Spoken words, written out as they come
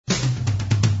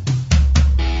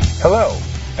Hello,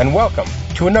 and welcome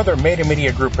to another Meta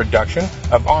Media Group production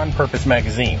of On Purpose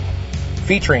Magazine,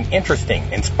 featuring interesting,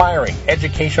 inspiring,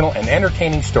 educational, and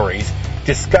entertaining stories,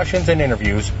 discussions, and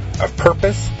interviews of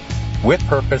purpose, with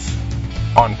purpose,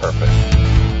 on purpose.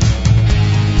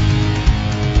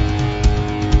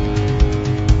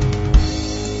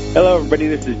 Hello, everybody.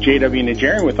 This is J.W.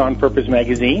 Najarian with On Purpose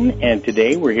Magazine, and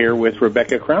today we're here with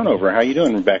Rebecca Crownover. How are you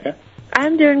doing, Rebecca?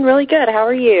 I'm doing really good. How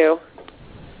are you?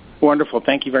 Wonderful.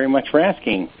 Thank you very much for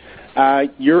asking.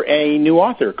 You're a new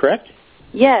author, correct?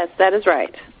 Yes, that is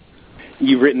right.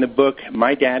 You've written the book,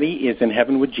 My Daddy is in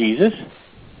Heaven with Jesus.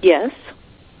 Yes.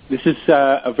 This is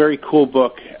a very cool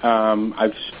book.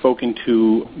 I've spoken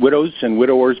to widows and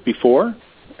widowers before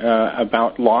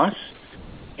about loss,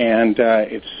 and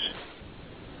there's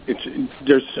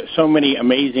so many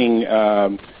amazing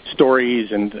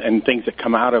stories and things that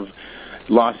come out of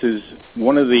losses.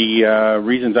 One of the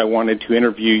reasons I wanted to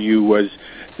interview you was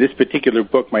this particular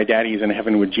book, My Daddy is in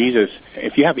Heaven with Jesus.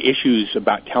 If you have issues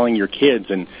about telling your kids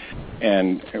and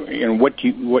what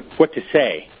to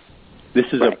say, this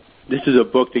is a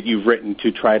book that you've written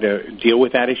to try to deal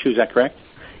with that issue. Is that correct?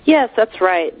 Yes, that's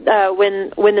right.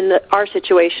 When our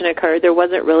situation occurred, there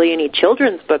wasn't really any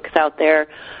children's books out there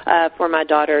for my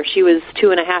daughter. She was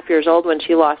 2.5 years old when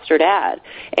she lost her dad,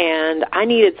 and I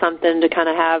needed something to kind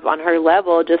of have on her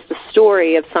level, just a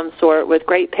story of some sort with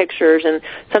great pictures and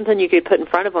something you could put in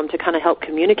front of them to kind of help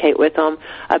communicate with them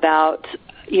about,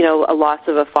 you know, a loss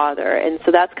of a father. And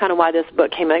so that's kind of why this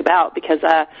book came about, because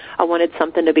I wanted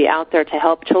something to be out there to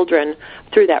help children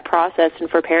through that process and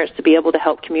for parents to be able to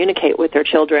help communicate with their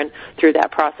children through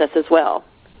that process as well.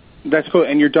 That's cool.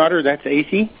 And your daughter, that's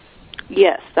AC?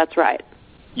 Yes, that's right.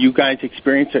 You guys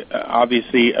experienced,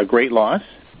 obviously, a great loss,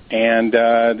 and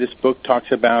this book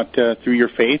talks about, through your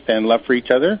faith and love for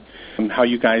each other, how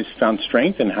you guys found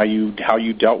strength and how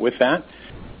you dealt with that.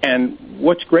 And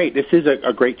what's great, this is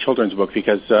a great children's book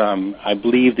because I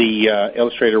believe the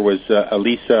illustrator was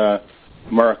Elisa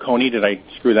Morricone. Did I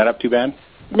screw that up too bad?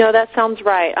 No, that sounds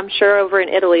right. I'm sure over in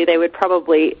Italy they would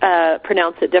probably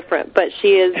pronounce it different. But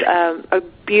she is a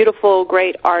beautiful,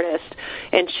 great artist,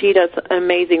 and she does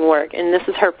amazing work. And this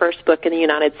is her first book in the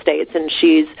United States, and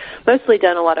she's mostly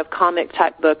done a lot of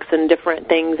comic-type books and different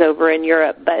things over in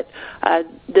Europe. But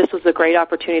this was a great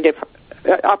opportunity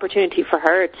for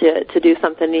her to do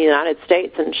something in the United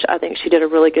States, and I think she did a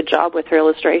really good job with her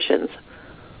illustrations.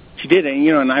 She did,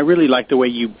 and I really like the way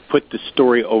you put the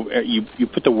story over. You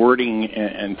put the wording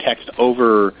and text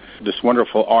over this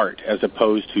wonderful art as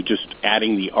opposed to just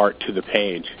adding the art to the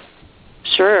page.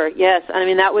 Sure, yes. I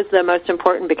mean, that was the most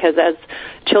important because as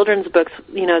children's books,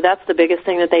 you know, that's the biggest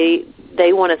thing that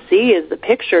they want to see is the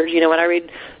pictures. You know, when I read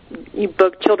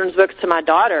children's books to my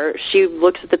daughter, she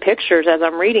looks at the pictures as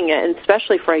I'm reading it, and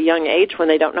especially for a young age when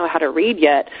they don't know how to read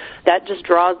yet, that just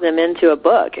draws them into a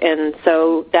book. And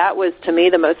so that was, to me,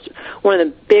 one of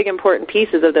the big important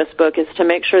pieces of this book is to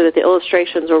make sure that the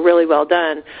illustrations were really well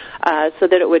done so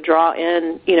that it would draw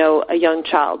in, you know, a young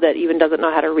child that even doesn't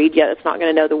know how to read yet, it's not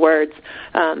going to know the words,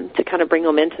 to kind of bring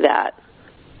them into that.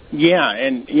 Yeah,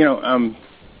 and, you know,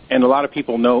 and a lot of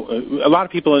people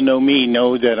that know me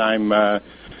know that I'm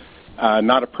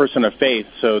not a person of faith,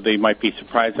 so they might be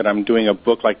surprised that I'm doing a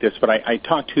book like this. But I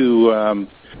talked to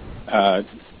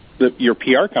your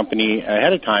PR company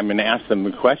ahead of time and asked them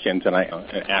the questions, and I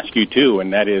ask you too,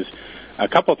 and that is a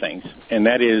couple things. And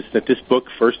that is that this book,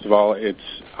 first of all, it's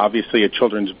obviously a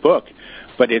children's book,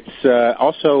 but it's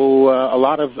also a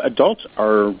lot of adults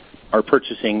are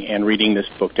purchasing and reading this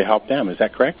book to help them. Is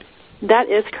that correct? That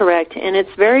is correct, and it's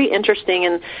very interesting,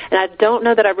 and I don't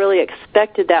know that I really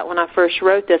expected that when I first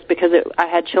wrote this because I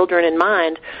had children in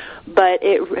mind, but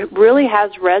it really has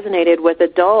resonated with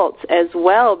adults as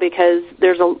well because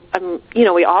there's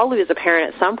we all lose a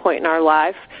parent at some point in our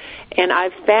life, and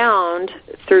I've found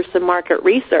through some market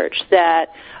research that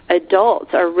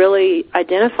adults are really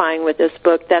identifying with this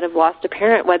book that have lost a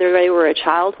parent, whether they were a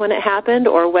child when it happened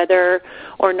or whether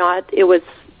or not it was,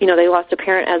 you know, they lost a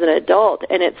parent as an adult,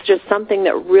 and it's just something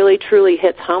that really, truly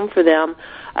hits home for them,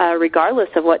 regardless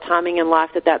of what timing in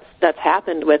life that's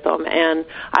happened with them. And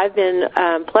I've been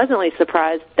pleasantly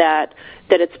surprised that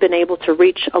it's been able to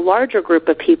reach a larger group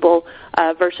of people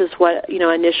versus what, you know,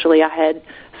 initially I had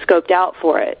scoped out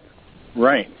for it.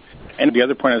 Right. And the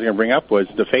other point I was going to bring up was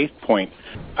the faith point.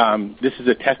 This is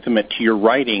a testament to your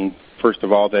writing, first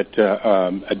of all, that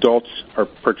adults are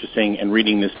purchasing and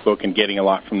reading this book and getting a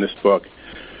lot from this book.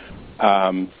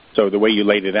 So the way you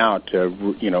laid it out,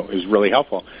 is really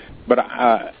helpful. But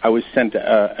I was sent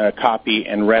a copy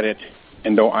and read it,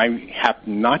 and though I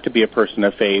happen not to be a person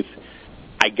of faith,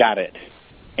 I got it,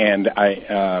 and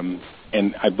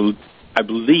I I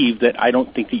believe that I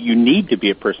don't think that you need to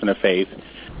be a person of faith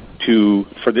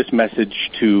for this message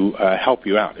to help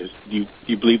you out. Do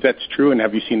you believe that's true, and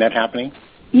have you seen that happening?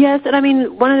 Yes, and I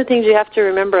mean, one of the things you have to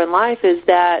remember in life is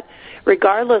that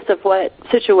regardless of what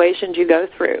situations you go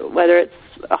through, whether it's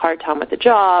a hard time with a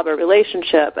job, a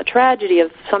relationship, a tragedy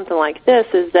of something like this,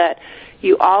 is that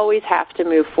you always have to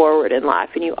move forward in life,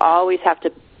 and you always have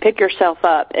to pick yourself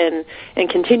up and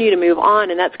continue to move on.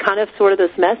 And that's kind of sort of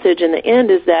this message in the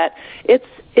end, is that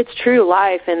it's true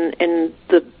life and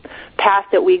the path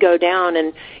that we go down,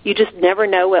 and you just never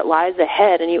know what lies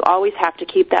ahead, and you always have to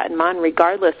keep that in mind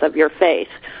regardless of your faith.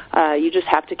 You just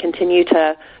have to continue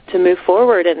to move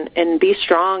forward and be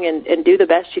strong and do the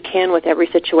best you can with every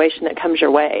situation that comes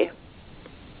your way.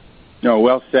 No,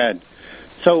 well said.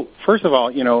 So, first of all,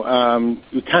 you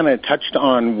kind of touched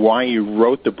on why you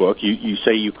wrote the book. You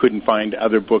say you couldn't find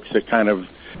other books that kind of,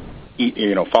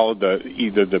 followed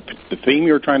either the theme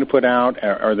you were trying to put out,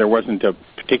 or there wasn't a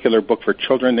particular book for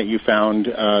children that you found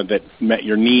that met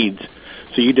your needs.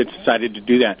 So you decided to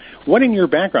do that. What in your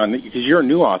background, because you're a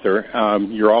new author,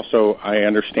 you're also, I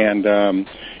understand,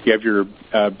 you have your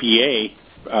BA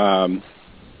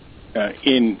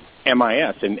in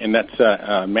MIS, and that's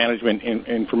Management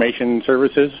Information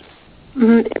Services?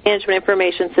 Mm-hmm. Management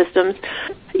Information Systems.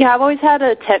 Yeah, I've always had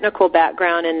a technical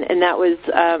background, and that was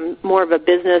more of a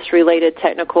business-related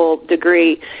technical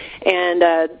degree. And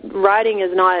writing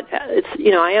is not,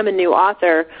 I am a new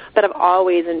author, but I've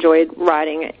always enjoyed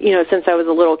writing. Since I was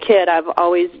a little kid, I've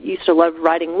always used to love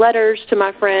writing letters to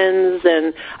my friends,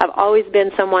 and I've always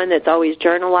been someone that's always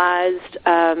journalized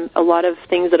a lot of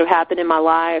things that have happened in my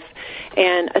life.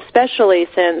 And especially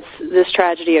since this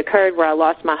tragedy occurred where I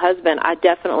lost my husband, I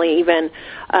definitely even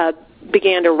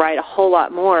began to write a whole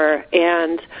lot more.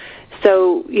 And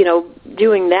so,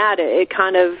 doing that, I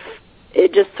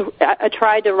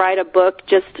tried to write a book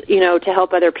just, to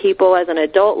help other people as an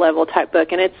adult level type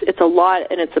book. And it's a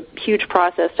lot, and it's a huge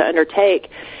process to undertake.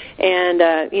 And,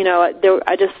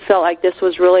 I just felt like this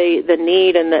was really the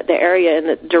need and the area and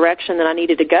the direction that I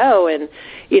needed to go. And,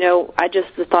 I just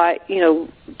thought,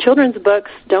 children's books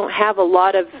don't have a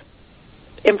lot of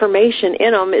information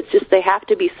in them. It's just they have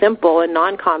to be simple and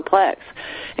non-complex.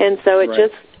 And so it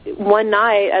just, one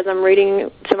night as I'm reading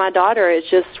to my daughter, it's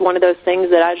just one of those things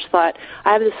that I just thought,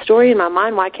 I have this story in my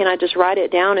mind, why can't I just write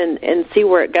it down and see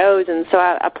where it goes? And so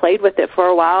I played with it for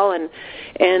a while, and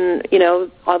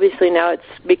obviously now it's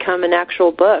become an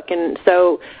actual book. And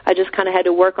so I just kind of had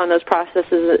to work on those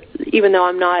processes. Even though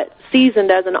I'm not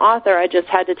seasoned as an author, I just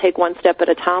had to take one step at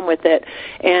a time with it.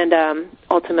 And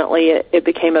ultimately it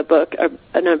became a book,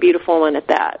 and a beautiful one at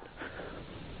that.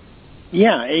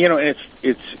 Yeah,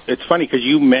 it's funny because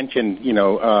you mentioned,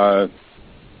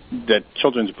 that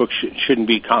children's books shouldn't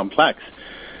be complex.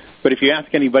 But if you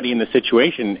ask anybody in the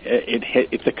situation,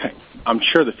 I'm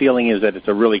sure the feeling is that it's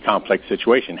a really complex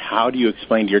situation. How do you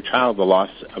explain to your child the loss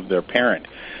of their parent?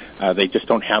 They just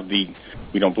don't have we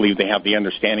don't believe they have the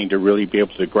understanding to really be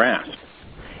able to grasp.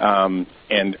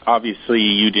 And obviously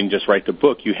you didn't just write the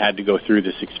book, you had to go through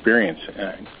this experience.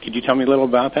 Could you tell me a little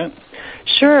about that?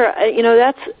 Sure.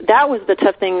 That was the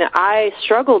tough thing that I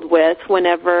struggled with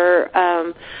whenever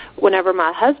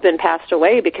my husband passed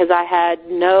away, because I had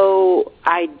no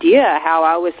idea how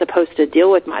I was supposed to deal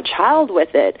with my child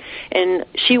with it. And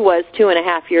she was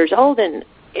 2.5 years old, and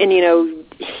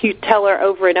you tell her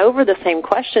over and over the same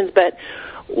questions, but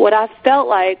what I felt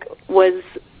like was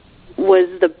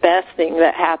the best thing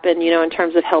that happened, in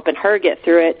terms of helping her get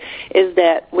through it, is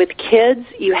that with kids,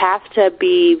 you have to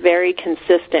be very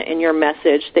consistent in your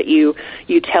message that you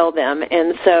tell them.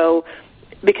 And so,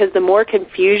 because the more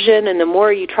confusion and the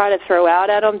more you try to throw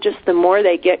out at them, just the more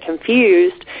they get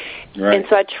confused. Right. And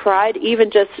so I tried,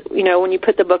 even just, when you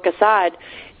put the book aside,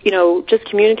 just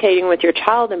communicating with your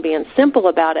child and being simple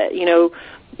about it.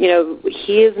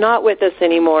 He is not with us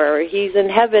anymore. He's in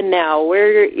heaven now.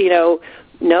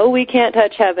 No, we can't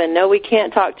touch heaven. No, we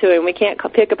can't talk to him. We can't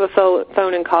pick up a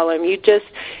phone and call him.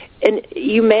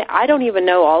 I don't even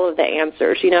know all of the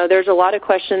answers. There's a lot of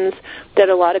questions that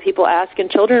a lot of people ask, and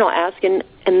children will ask, and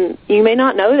you may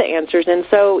not know the answers. And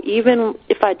so even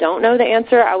if I don't know the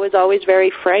answer, I was always very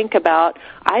frank about,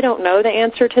 I don't know the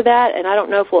answer to that, and I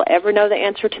don't know if we'll ever know the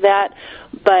answer to that.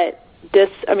 But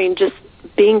just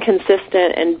being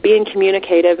consistent and being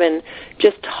communicative and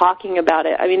just talking about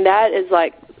it, that is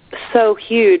so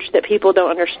huge that people don't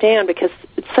understand, because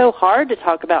it's so hard to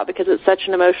talk about, because it's such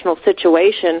an emotional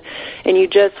situation, and you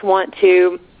just want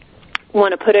to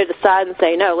want to put it aside and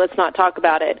say, no, let's not talk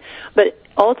about it. But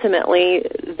ultimately,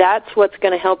 that's what's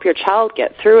going to help your child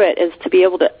get through it, is to be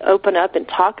able to open up and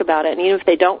talk about it. And even if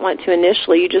they don't want to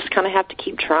initially, you just kind of have to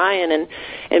keep trying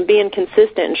and being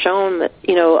consistent and show them,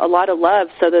 a lot of love,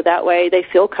 so that way they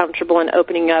feel comfortable in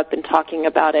opening up and talking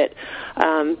about it.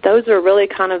 Those are really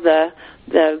kind of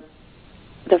the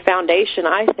foundation,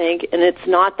 I think, and it's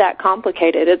not that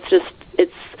complicated.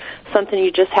 It's something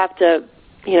you just have to,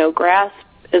 grasp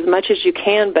as much as you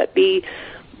can, but be,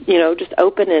 just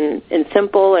open and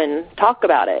simple and talk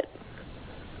about it.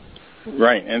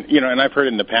 Right. And, and I've heard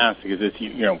in the past, because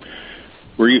it's,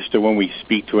 we're used to when we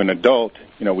speak to an adult,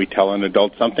 we tell an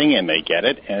adult something and they get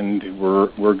it and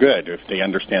we're good. If they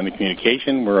understand the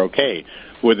communication, we're okay.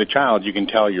 With a child, you can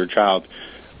tell your child,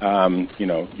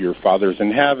 your father's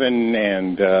in heaven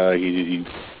and he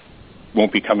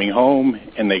won't be coming home,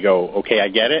 and they go, okay, I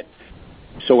get it.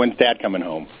 So when's Dad coming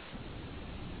home?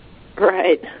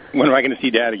 Right. When am I going to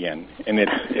see Dad again? And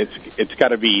it's got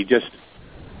to be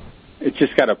it's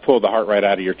just got to pull the heart right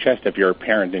out of your chest if you're a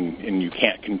parent and you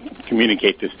can't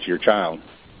communicate this to your child.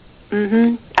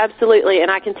 Absolutely. And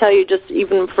I can tell you, just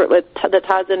even that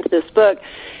ties into this book,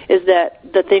 is that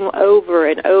the thing over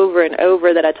and over and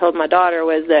over that I told my daughter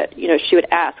was that, she would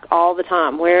ask all the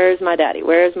time, where's my daddy?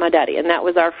 Where's my daddy? And that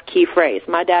was our key phrase.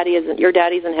 Your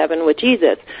daddy's in heaven with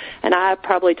Jesus. And I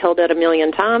probably told that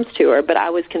 1,000,000 times to her, but I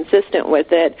was consistent with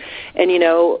it. And,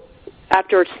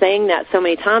 after saying that so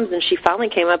many times, and she finally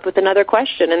came up with another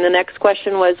question, and the next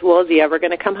question was, well, is he ever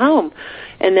going to come home?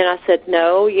 And then I said,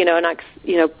 no, and I,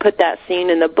 put that scene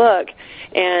in the book,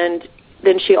 and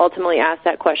then she ultimately asked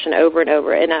that question over and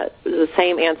over, and the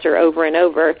same answer over and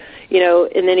over,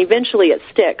 and then eventually it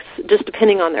sticks, just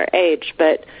depending on their age.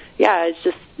 But, yeah, it's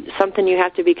just something you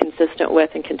have to be consistent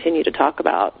with and continue to talk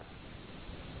about.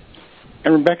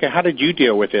 And, Rebecca, how did you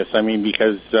deal with this? I mean,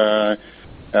 because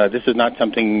this is not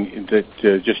something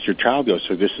that just your child goes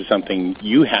through. This is something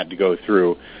you had to go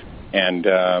through, and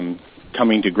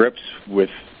coming to grips with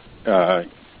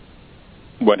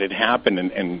what had happened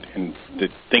and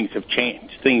that things have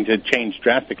changed. Things had changed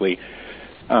drastically.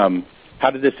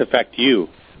 How did this affect you?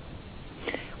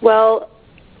 Well,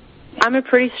 I'm a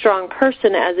pretty strong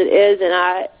person as it is, and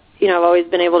I've always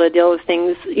been able to deal with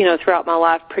things, throughout my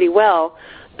life pretty well.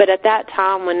 But at that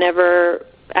time,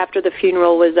 after the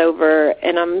funeral was over,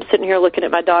 and I'm sitting here looking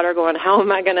at my daughter going, how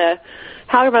am I going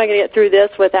to get through this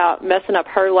without messing up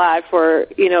her life or,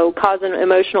 causing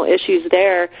emotional issues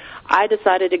there, I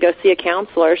decided to go see a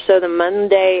counselor. So the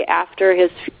Monday after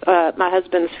my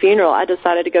husband's funeral, I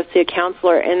decided to go see a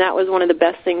counselor, and that was one of the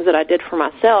best things that I did for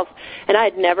myself. And I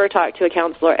had never talked to a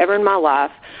counselor ever in my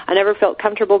life. I never felt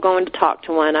comfortable going to talk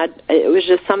to one. It was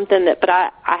just something but I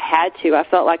had to. I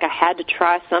felt like I had to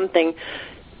try something,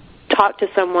 talk to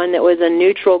someone that was a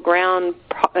neutral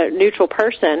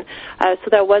person, so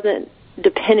that I wasn't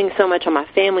depending so much on my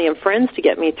family and friends to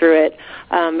get me through it,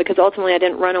 because ultimately I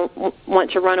didn't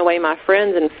want to run away my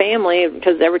friends and family,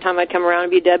 because every time I'd come around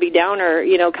it'd be Debbie Downer,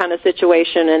 kind of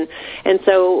situation. And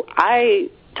so I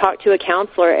talked to a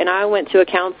counselor, and I went to a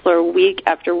counselor week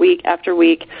after week after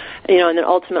week, and then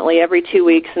ultimately every 2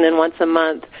 weeks and then once a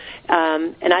month.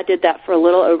 And I did that for a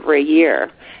little over a year.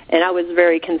 And I was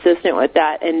very consistent with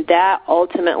that. And that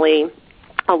ultimately,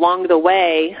 along the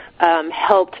way,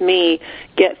 helped me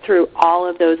get through all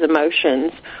of those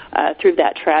emotions through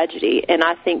that tragedy. And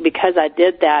I think because I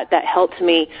did that helped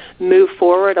me move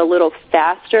forward a little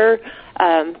faster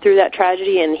through that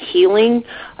tragedy and healing,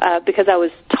 because I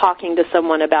was talking to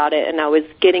someone about it and I was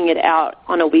getting it out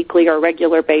on a weekly or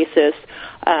regular basis.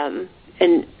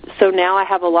 And so now I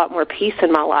have a lot more peace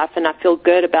in my life, and I feel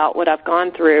good about what I've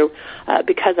gone through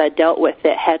because I dealt with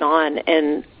it head on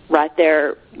and right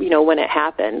there, when it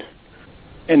happened.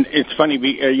 And it's funny,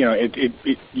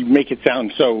 you make it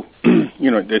sound so,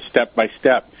 step by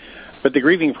step. But the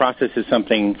grieving process is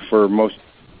something for most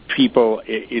people,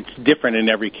 it's different in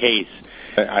every case.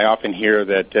 I often hear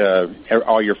that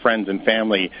all your friends and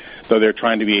family, though they're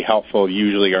trying to be helpful,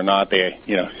 usually are not.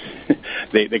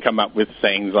 They come up with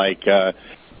sayings like,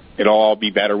 it'll all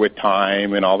be better with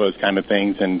time and all those kind of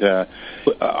things. And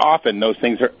often those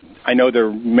things I know they're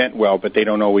meant well, but they're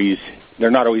not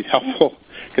always helpful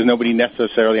because nobody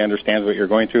necessarily understands what you're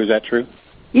going through. Is that true?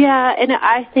 Yeah, and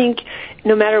I think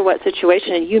no matter what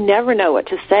situation, you never know what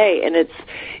to say. And it's,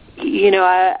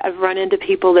 I've run into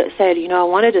people that said, I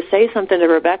wanted to say something to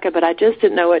Rebecca, but I just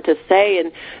didn't know what to say.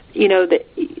 And,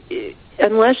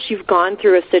 unless you've gone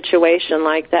through a situation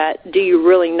like that, do you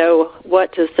really know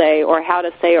what to say or how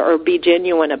to say it or be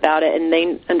genuine about it, and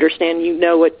they understand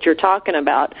what you're talking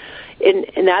about.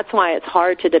 and that's why it's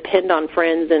hard to depend on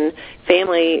friends and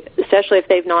family, especially if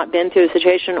they've not been through a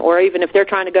situation, or even if they're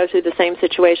trying to go through the same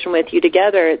situation with you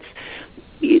together.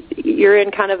 You're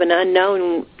in kind of an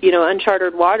unknown,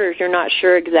 uncharted waters. You're not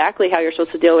sure exactly how you're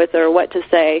supposed to deal with it or what to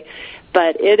say.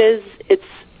 But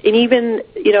and even,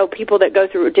 people that go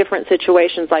through different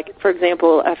situations, like, for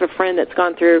example, I have a friend that's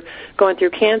going through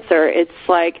cancer. It's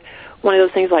like one of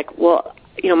those things like, well,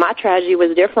 my tragedy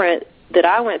was different that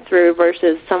I went through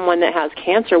versus someone that has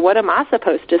cancer. What am I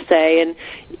supposed to say? And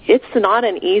it's not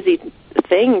an easy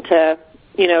thing to,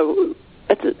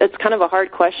 it's kind of a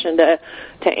hard question to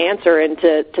answer and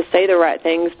to say the right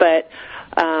things. But,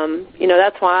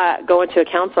 that's why going to a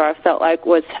counselor I felt like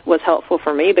was helpful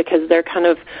for me, because they're kind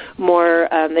of more,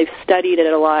 they've studied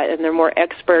it a lot, and they're more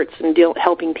experts in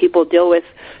helping people deal with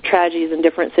tragedies in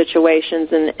different situations.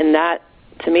 And that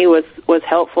to me was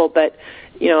helpful. But,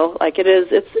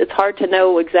 it's hard to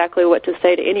know exactly what to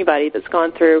say to anybody that's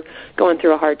going through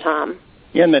a hard time.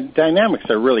 Yeah, and the dynamics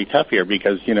are really tough here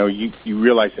because, you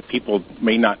realize that people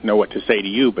may not know what to say to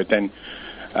you, but then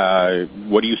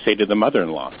what do you say to the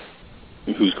mother-in-law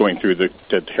who's going through the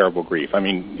terrible grief? I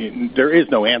mean, there is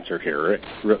no answer here,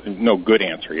 no good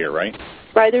answer here, right?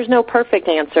 Right, there's no perfect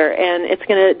answer, and it's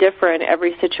going to differ in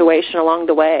every situation along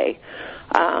the way.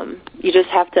 You just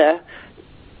have to,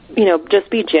 just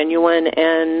be genuine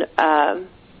and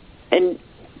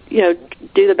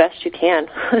do the best you can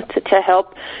to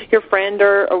help your friend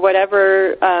or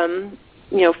whatever,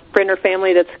 friend or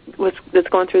family that's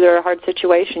going through their hard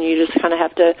situation. You just kind of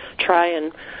have to try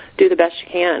and do the best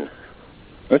you can.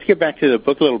 Let's get back to the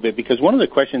book a little bit, because one of the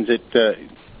questions that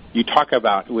you talk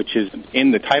about, which is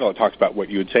in the title, it talks about what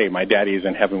you would say, my daddy is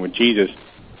in heaven with Jesus.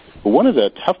 But one of the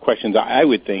tough questions I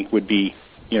would think would be,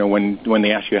 when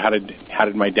they ask you, how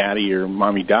did my daddy or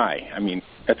mommy die? I mean,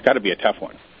 that's got to be a tough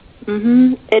one.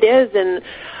 Mm-hmm. It is, and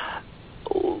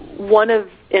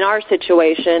in our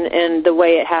situation, and the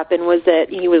way it happened was that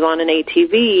he was on an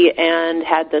ATV and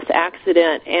had this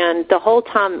accident, and the whole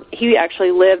time he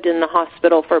actually lived in the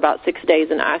hospital for about 6 days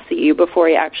in ICU before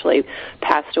he actually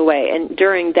passed away. And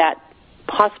during that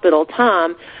hospital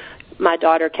time, my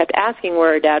daughter kept asking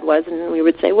where her dad was, and we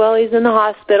would say, well, he's in the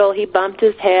hospital, he bumped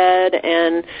his head,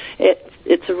 and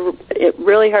it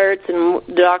really hurts, and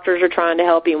the doctors are trying to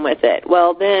help him with it.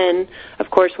 Well, then, of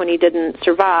course, when he didn't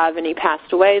survive and he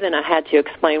passed away, then I had to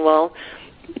explain, well,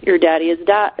 your daddy has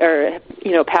died, or,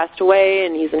 passed away,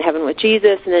 and he's in heaven with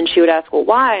Jesus. And then she would ask, well,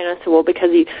 why? And I said, well, because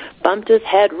he bumped his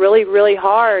head really, really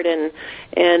hard, and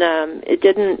it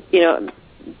didn't,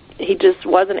 he just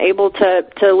wasn't able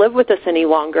to live with us any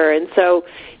longer. And so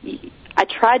I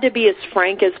tried to be as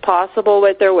frank as possible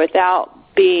with her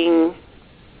without being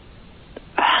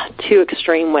too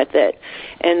extreme with it.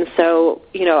 And so,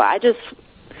 I just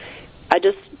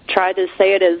tried to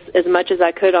say it as much as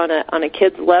I could on a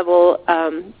kid's level,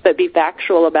 but be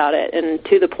factual about it and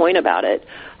to the point about it.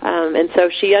 And so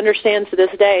she understands to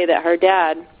this day that her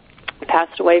dad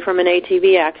passed away from an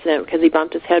ATV accident because he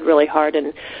bumped his head really hard,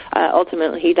 and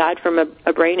ultimately he died from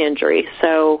a brain injury.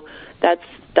 So that's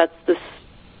the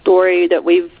story that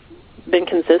we've been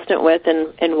consistent with,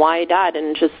 and why he died,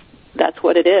 and just that's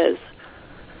what it is.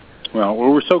 Well,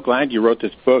 we're so glad you wrote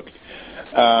this book.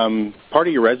 Part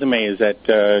of your resume is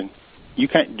that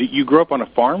you grew up on a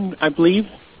farm, I believe.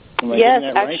 Am I yes,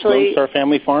 getting that right? actually. Lone Star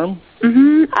Family Farm?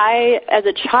 Mm-hmm. I, as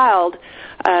a child,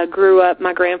 grew up,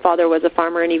 my grandfather was a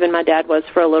farmer, and even my dad was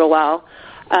for a little while.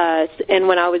 And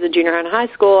when I was a junior high in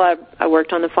high school, I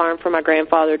worked on the farm for my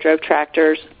grandfather, drove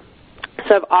tractors.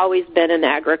 So I've always been in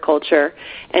agriculture.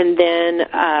 And then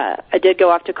I did go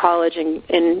off to college and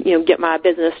get my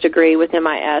business degree with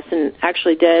MIS, and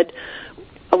actually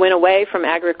I went away from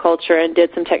agriculture and did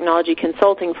some technology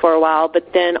consulting for a while,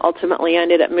 but then ultimately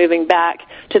ended up moving back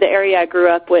to the area I grew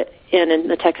up in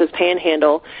the Texas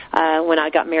Panhandle. When I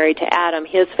got married to Adam,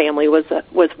 his family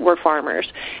were farmers,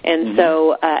 and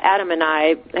so Adam and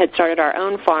I had started our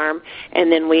own farm,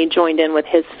 and then we joined in with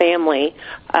his family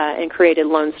and created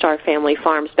Lone Star Family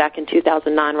Farms back in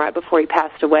 2009, right before he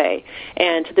passed away.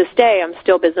 And to this day, I'm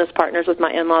still business partners with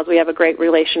my in-laws. We have a great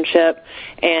relationship,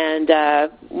 and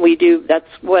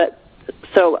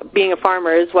So being a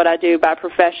farmer is what I do by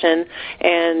profession,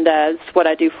 and it's what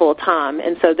I do full time.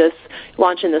 And so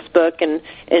launching this book and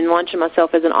launching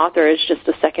myself as an author is just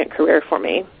a second career for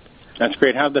me. That's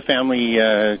great. How did the family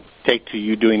take to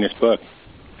you doing this book?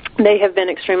 They have been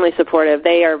extremely supportive.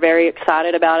 They are very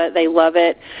excited about it. They love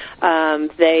it.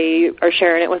 They are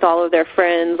sharing it with all of their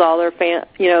friends, all their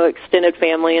extended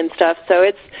family and stuff.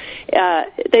 So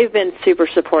they've been super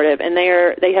supportive, and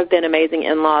they have been amazing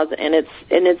in-laws. And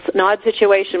it's an odd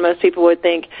situation. Most people would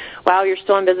think, wow, you're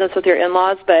still in business with your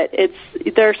in-laws, but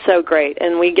they're so great,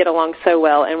 and we get along so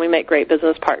well, and we make great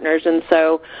business partners. And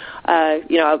so,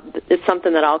 it's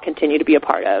something that I'll continue to be a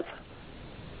part of.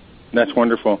 That's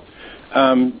wonderful.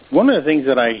 One of the things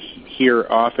that I hear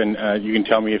often, you can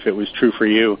tell me if it was true for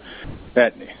you,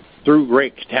 that through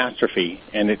great catastrophe,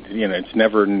 and it's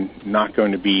never not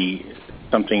going to be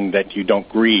something that you don't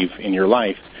grieve in your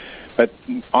life, but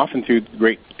often through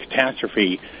great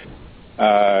catastrophe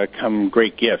come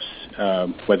great gifts,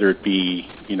 whether it be,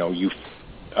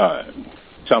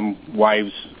 some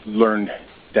wives learn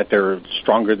that they're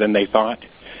stronger than they thought.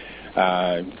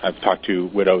 I've talked to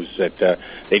widows that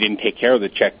they didn't take care of the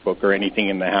checkbook or anything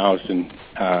in the house, and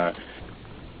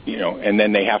and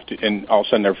then they have to, and all of a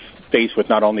sudden they're faced with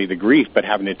not only the grief but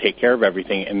having to take care of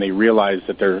everything, and they realize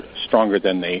that they're stronger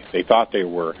than they thought they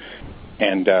were.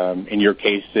 And in your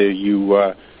case,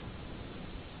 you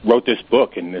wrote this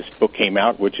book, and this book came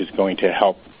out, which is going to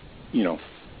help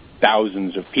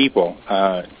thousands of people.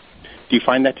 Did you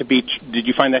find that to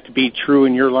be true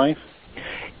in your life?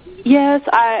 Yes,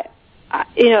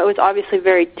 it was obviously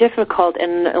very difficult,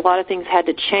 and a lot of things had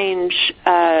to change.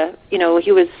 He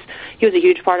was a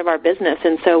huge part of our business,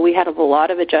 and so we had a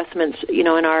lot of adjustments, in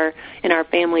our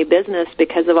family business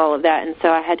because of all of that. And so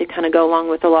I had to kind of go along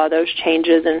with a lot of those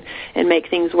changes and make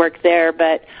things work there.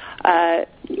 But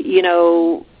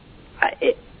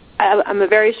I'm a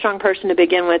very strong person to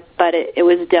begin with, but it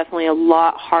was definitely a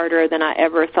lot harder than I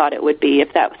ever thought it would be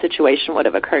if that situation would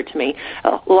have occurred to me.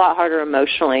 A lot harder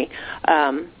emotionally.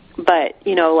 But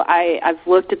I've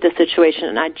looked at the situation,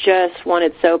 and I just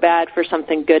wanted so bad for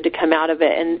something good to come out of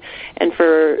it, and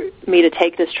for me to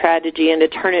take this tragedy and to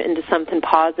turn it into something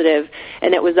positive.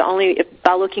 And it was only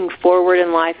by looking forward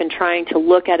in life and trying to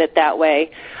look at it that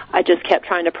way, I just kept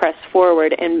trying to press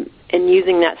forward and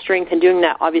using that strength and doing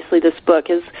that. Obviously, this book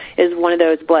is one of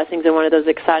those blessings and one of those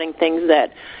exciting things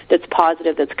that's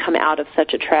positive that's come out of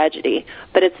such a tragedy.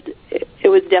 But it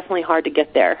was definitely hard to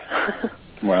get there.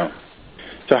 Wow.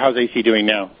 So how's AC doing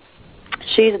now?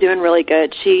 She's doing really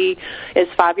good. She is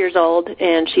 5 years old,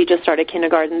 and she just started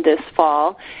kindergarten this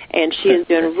fall, and she is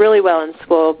doing really well in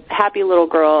school. Happy little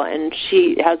girl, and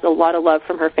she has a lot of love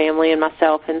from her family and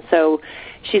myself, and so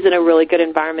she's in a really good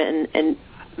environment and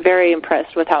very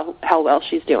impressed with how well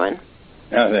she's doing.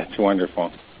 Oh, that's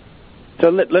wonderful. So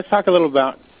let's talk a little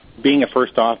about being a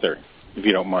first author, if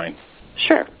you don't mind.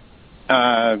 Sure.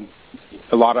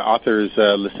 A lot of authors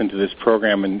listen to this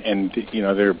program, and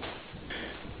they're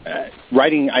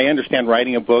writing. I understand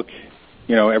writing a book.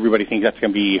 Everybody thinks that's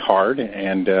going to be hard,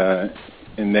 and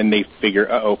then they figure,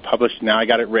 published. Now I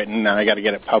got it written. Now I got to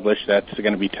get it published. That's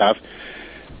going to be tough.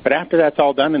 But after that's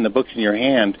all done and the book's in your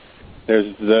hand,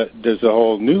 there's a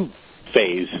whole new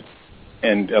phase,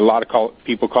 and a lot of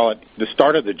people call it the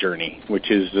start of the journey,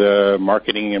 which is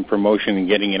marketing and promotion and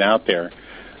getting it out there.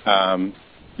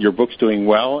 Your book's doing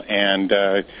well, and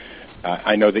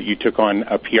I know that you took on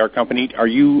a PR company. Are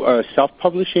you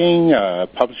self-publishing,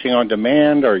 publishing on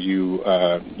demand? Are you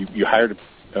hired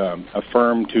a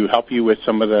firm to help you with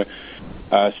some of the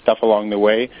stuff along the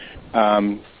way?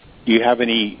 Do you have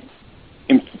any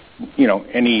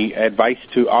advice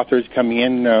to authors coming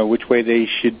in, which way they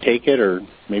should take it, or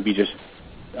maybe just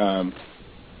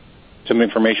some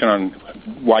information on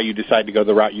why you decided to go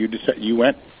the route you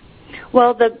went?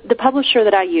 Well, the publisher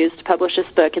that I used to publish this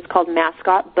book, it's called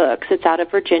Mascot Books. It's out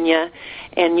of Virginia,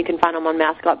 and you can find them on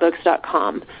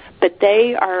mascotbooks.com. But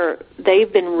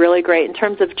they've been really great in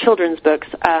terms of children's books.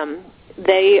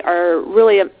 They are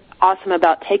really awesome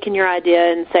about taking your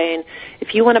idea and saying,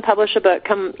 if you want to publish a book,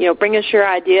 come, bring us your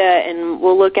idea, and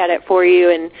we'll look at it for you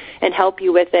and help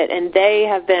you with it. And they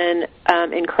have been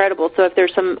incredible. So if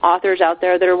there's some authors out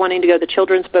there that are wanting to go the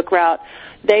children's book route,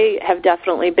 they have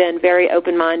definitely been very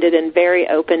open-minded and very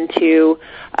open to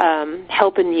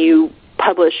helping you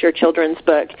publish your children's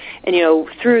book. And,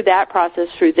 through that process,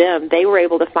 through them, they were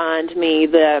able to find me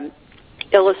the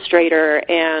illustrator,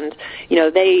 and,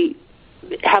 they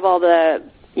have all the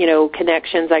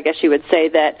connections, I guess you would say,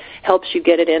 that helps you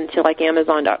get it into like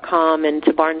Amazon.com and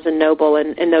to Barnes & Noble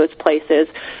and those places.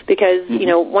 Because,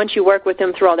 once you work with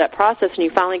them through all that process and you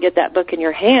finally get that book in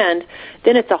your hand,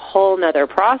 then it's a whole nother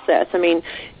process. I mean,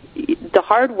 the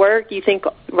hard work, you think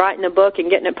writing a book and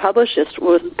getting it published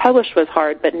was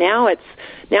hard, but now it's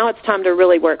time to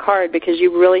really work hard, because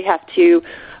you really have to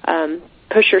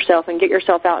push yourself and get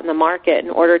yourself out in the market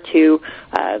in order to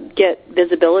get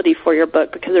visibility for your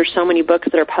book, because there's so many books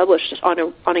that are published on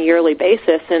a yearly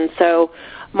basis. And so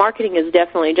marketing is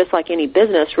definitely, just like any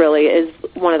business really, is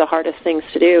one of the hardest things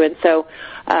to do. And so,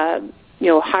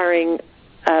 hiring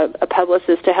a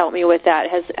publicist to help me with that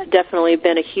has definitely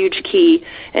been a huge key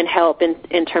and help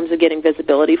in terms of getting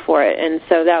visibility for it. And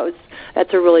so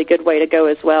that's a really good way to go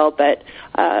as well. But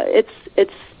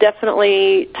it's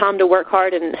definitely time to work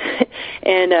hard and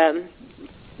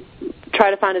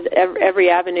try to find every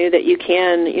avenue that you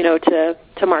can,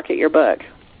 to market your book.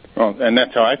 Well, and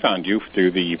that's how I found you,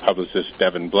 through the publicist,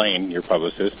 Devin Blaine, your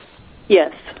publicist.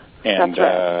 Yes, and, that's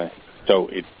right. So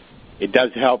it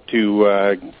does help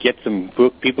to get some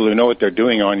people who know what they're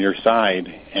doing on your side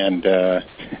and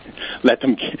let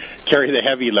them carry the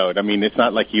heavy load. I mean, it's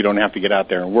not like you don't have to get out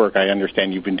there and work. I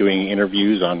understand you've been doing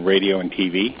interviews on radio and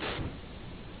TV.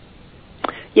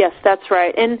 Yes, that's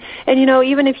right. And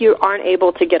even if you aren't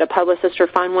able to get a publicist or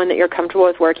find one that you're comfortable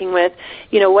with working with,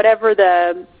 whatever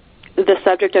the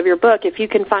subject of your book, if you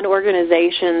can find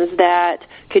organizations that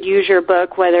could use your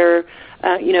book, whether,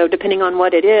 depending on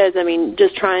what it is, I mean,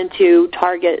 just trying to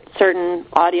target certain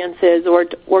audiences or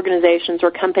organizations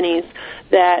or companies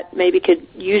that maybe could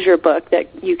use your book,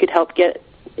 that you could help get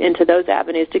into those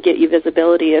avenues to get you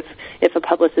visibility if a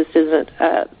publicist isn't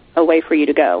a way for you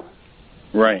to go.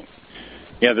 Right.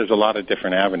 Yeah, there's a lot of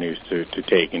different avenues to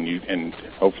take, and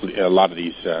hopefully a lot of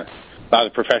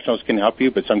professionals can help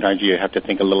you, but sometimes you have to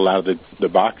think a little out of the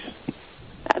box.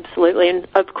 Absolutely, and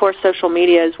of course social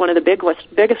media is one of the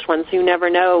biggest ones. You never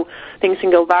know, things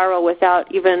can go viral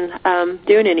without even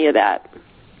doing any of that.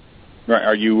 Right.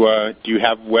 Are you? Do you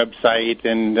have a website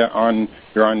and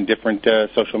you're on different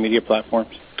social media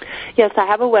platforms? Yes, I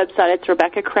have a website. It's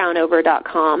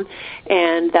RebeccaCrownover.com,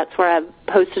 and that's where I've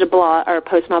posted a blog or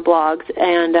post my blogs.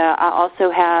 And I also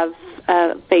have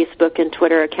Facebook and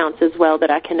Twitter accounts as well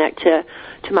that I connect to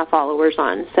my followers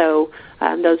on. So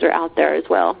those are out there as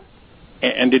well.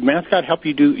 And did Mascot help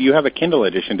you do? You have a Kindle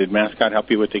edition. Did Mascot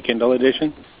help you with the Kindle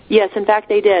edition? Yes, in fact,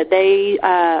 they did. They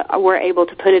were able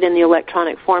to put it in the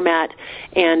electronic format,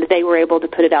 and they were able to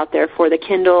put it out there for the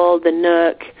Kindle, the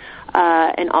Nook,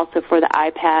 and also for the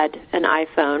iPad and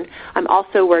iPhone. I'm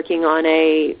also working on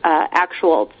a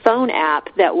actual phone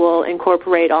app that will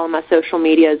incorporate all of my social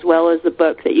media as well as the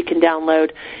book that you can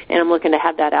download, and I'm looking to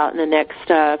have that out in the next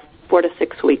 4 to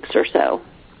 6 weeks or so.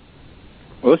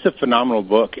 Well, it's a phenomenal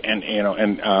book, and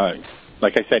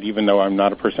like I said, even though I'm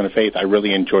not a person of faith, I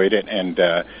really enjoyed it, and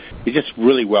it's just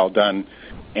really well done,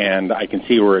 and I can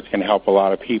see where it's going to help a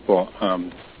lot of people.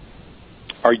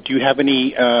 Do you have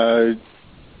any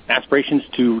aspirations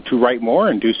to write more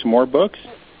and do some more books?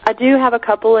 I do have a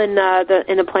couple in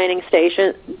the planning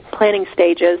stages,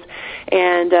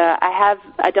 and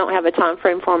I don't have a time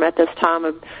frame for them at this time.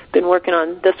 I've been working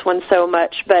on this one so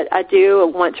much, but I do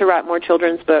want to write more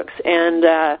children's books,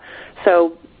 and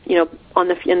so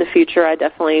in the future, I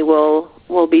definitely will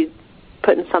be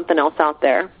putting something else out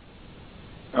there.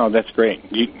 Oh, that's great.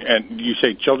 You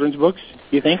say children's books,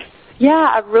 you think?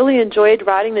 Yeah, I've really enjoyed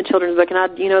writing the children's book, and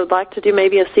I'd like to do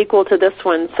maybe a sequel to this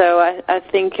one. So I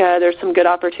think there's some good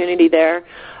opportunity there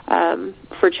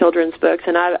for children's books,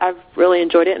 and I've really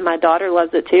enjoyed it, and my daughter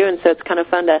loves it too, and so it's kind of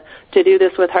fun to do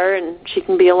this with her, and she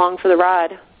can be along for the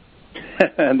ride.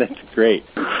 That's great.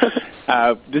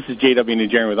 This is J.W.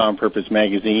 Nigerian with On Purpose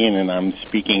Magazine, and I'm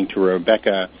speaking to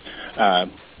Rebecca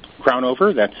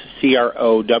Crownover. That's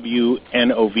Crownover.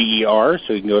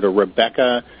 So you can go to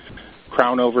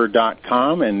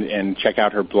RebeccaCrownover.com and check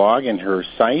out her blog and her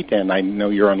site. And I know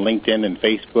you're on LinkedIn and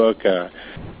Facebook, so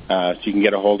you can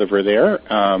get a hold of her there.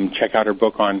 Check out her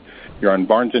book you're on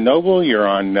Barnes & Noble, you're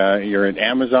at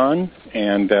Amazon,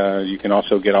 and you can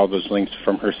also get all those links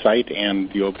from her site,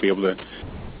 and you'll be able to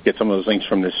get some of those links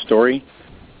from this story.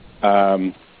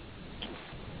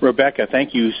 Rebecca,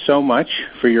 thank you so much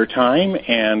for your time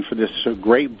and for this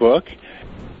great book.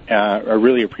 I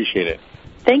really appreciate it.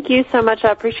 Thank you so much. I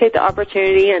appreciate the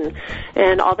opportunity and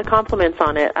all the compliments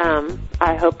on it.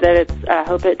 I hope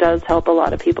it does help a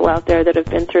lot of people out there that have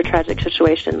been through a tragic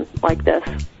situation like this.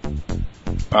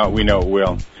 We know it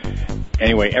will.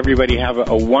 Anyway, everybody have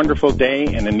a wonderful day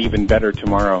and an even better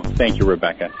tomorrow. Thank you,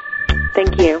 Rebecca.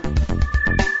 Thank you.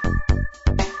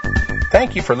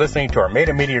 Thank you for listening to our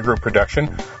Meta Media Group production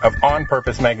of On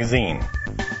Purpose Magazine.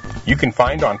 You can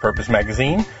find On Purpose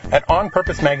Magazine at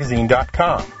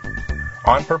onpurposemagazine.com.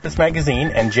 On Purpose Magazine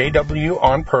and JW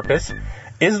On Purpose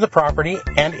is the property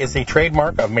and is a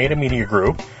trademark of Meta Media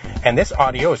Group, and this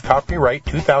audio is copyright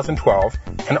 2012,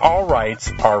 and all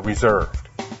rights are reserved.